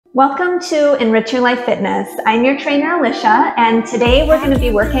Welcome to Enrich Your Life Fitness. I'm your trainer, Alicia, and today we're going to be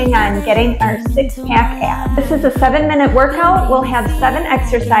working on getting our six-pack abs. This is a 7-minute workout. We'll have 7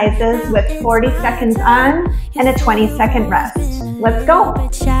 exercises with 40 seconds on and a 20-second rest. Let's go.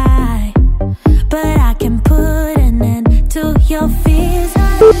 But I can put an end to your fears.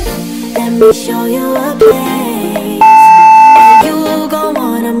 Let me show you a place. You gon'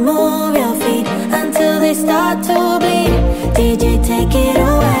 wanna move your feet until they start to bleed. DJ, take it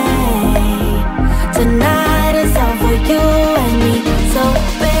away. Tonight is all for you and me. So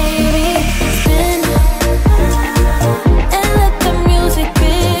baby, spin and let the music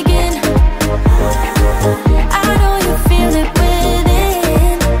begin. I know you feel it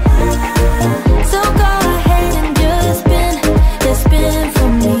within. So go ahead and just spin for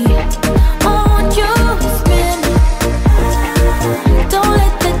me. I want you to spin. Don't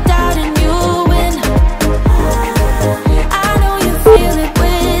let the doubt in you win. I know you feel it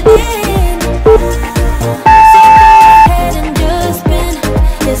within. So go ahead and just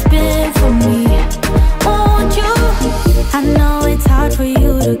spin for me. I want you. I know it's hard for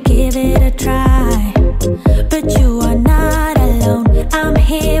you to give it a try, but you are not alone. I'm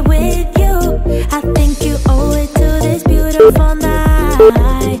here with you. I think you owe it to this beautiful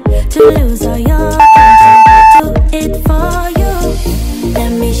night to lose all your control. Do it for you.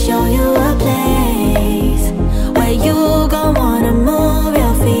 Let me show you a place where you gon' wanna move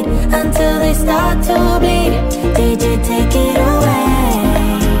your feet until they start to bleed. DJ, take it away.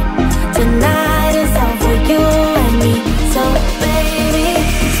 Tonight is all for you and me. So baby,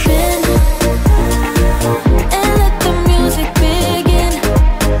 spin and let the music begin.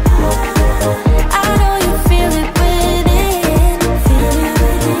 I know you feel it within.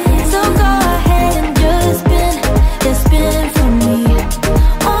 So go ahead and just spin for me.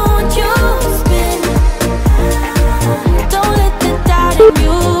 I want you to spin. Don't let the doubt in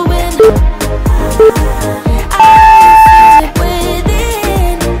you win. I know you feel it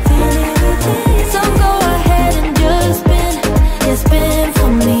within. So go ahead and just spin for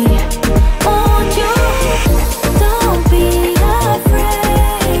me. I want you. Don't be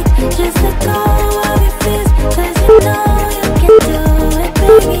afraid. Just let go of your fears, 'cause you know you can do it,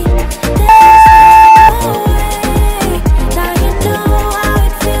 baby. There's no way. Now you know how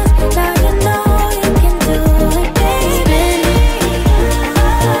it feels. Now you know you can do it, baby.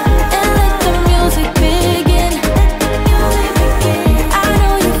 And let the music begin. I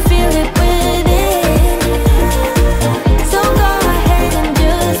know you feel it within. So go ahead and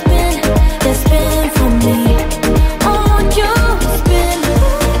just spin for me. I want you to spin.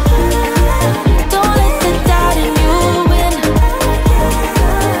 Don't let the doubt in you win.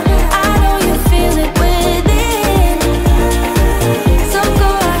 I know you feel it within. So go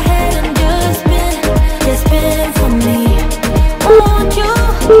ahead and just spin for me. I want you.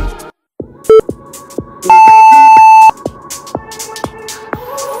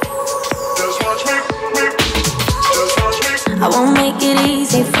 I won't make it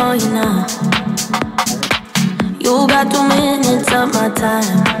easy for you now. You got 2 minutes of my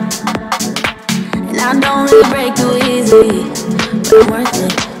time, and I don't really break too easily, but I'm worth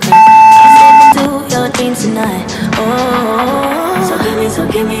it. I'll step into your dreams tonight. Oh, so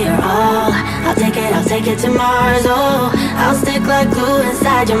give me your all. I'll take it to Mars. Oh, I'll stick like glue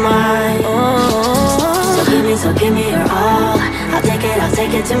inside your mind. Oh, so give me your all. I'll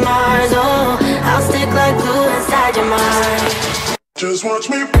take it to Mars. Oh, I'll stick like glue inside your mind. Just watch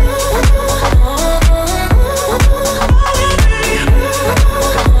me.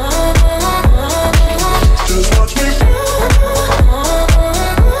 Just watch me.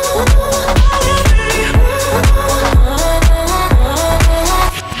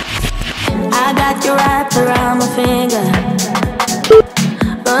 I got you wrapped around my finger,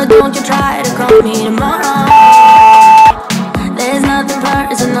 but don't you try to call me tomorrow. There's nothing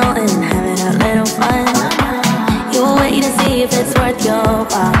personal in having a little fun. You wait and see if it's worth your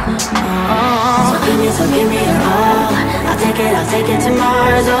while. Oh. So give me your all. I'll take it to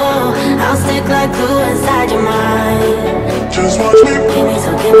Mars. Oh, I'll stick like glue inside your mind. Just watch me. Give me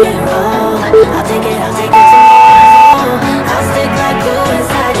your all. I'll take it to Mars. Oh, I'll stick like glue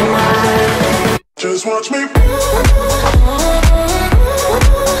inside your mind. Just watch me.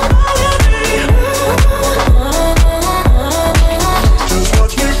 Just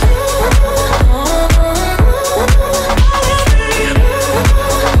watch me.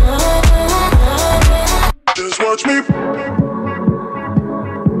 Just watch me.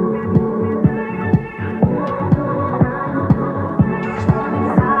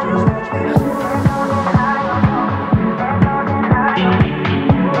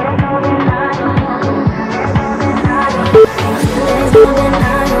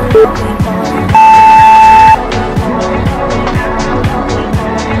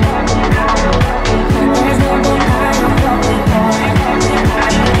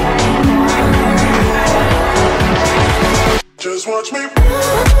 Just watch me.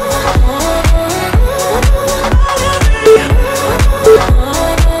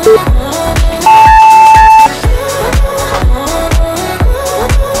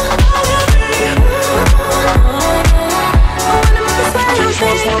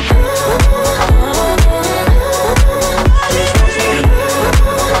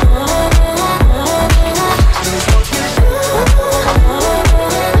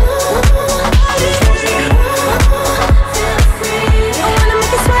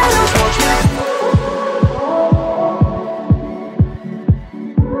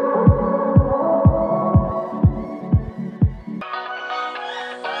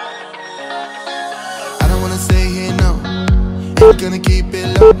 Gonna keep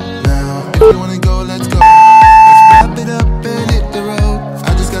it low now. If you wanna go, let's go. Let's wrap it up and hit the road.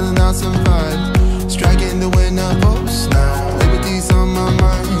 I just got an awesome vibe, striking the winner post now. Liberty's on my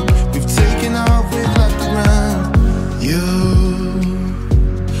mind. We've taken off, we've left the ground. You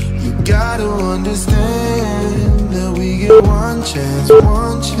gotta understand that we get one chance,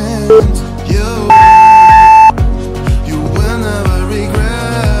 one chance. You will never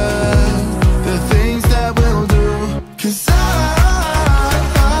regret the things that we'll do. 'Cause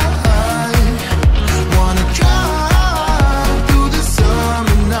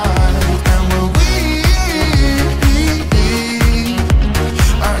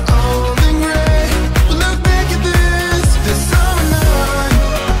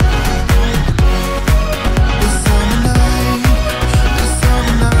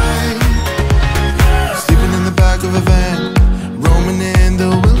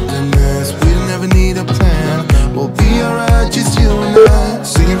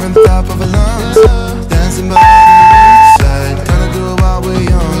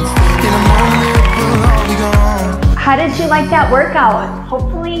how did you like that workout?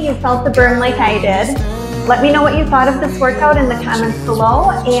 Hopefully you felt the burn like I did. Let me know what you thought of this workout in the comments below,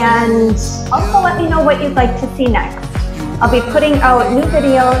 and also let me know what you'd like to see next. I'll be putting out new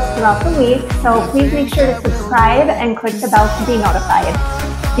videos throughout the week, so please make sure to subscribe and click the bell to be notified.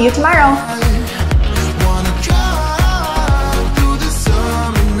 See you tomorrow.